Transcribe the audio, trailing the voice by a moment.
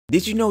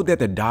Did you know that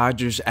the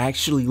Dodgers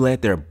actually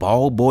let their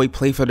ball boy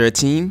play for their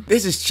team?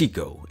 This is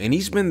Chico, and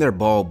he's been their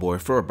ball boy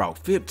for about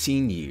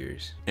 15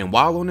 years. And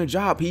while on the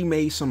job, he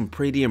made some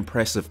pretty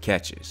impressive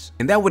catches.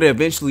 And that would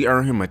eventually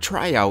earn him a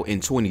tryout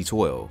in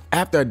 2012,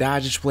 after a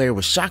Dodgers player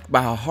was shocked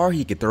by how hard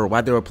he could throw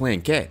while they were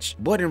playing catch.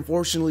 But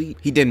unfortunately,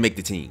 he didn't make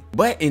the team.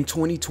 But in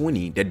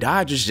 2020, the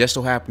Dodgers just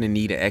so happened to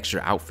need an extra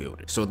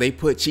outfielder. So they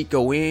put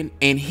Chico in,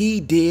 and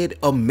he did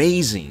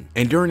amazing.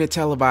 And during the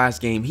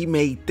televised game, he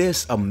made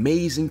this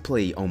amazing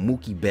play on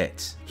Mookie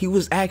Betts. He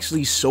was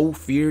actually so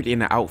feared in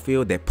the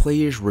outfield that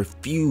players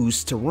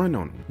refused to run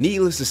on him.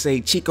 Needless to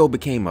say, Chico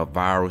became a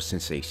viral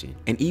sensation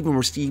and even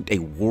received a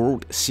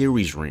World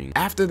Series ring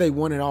after they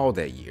won it all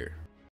that year.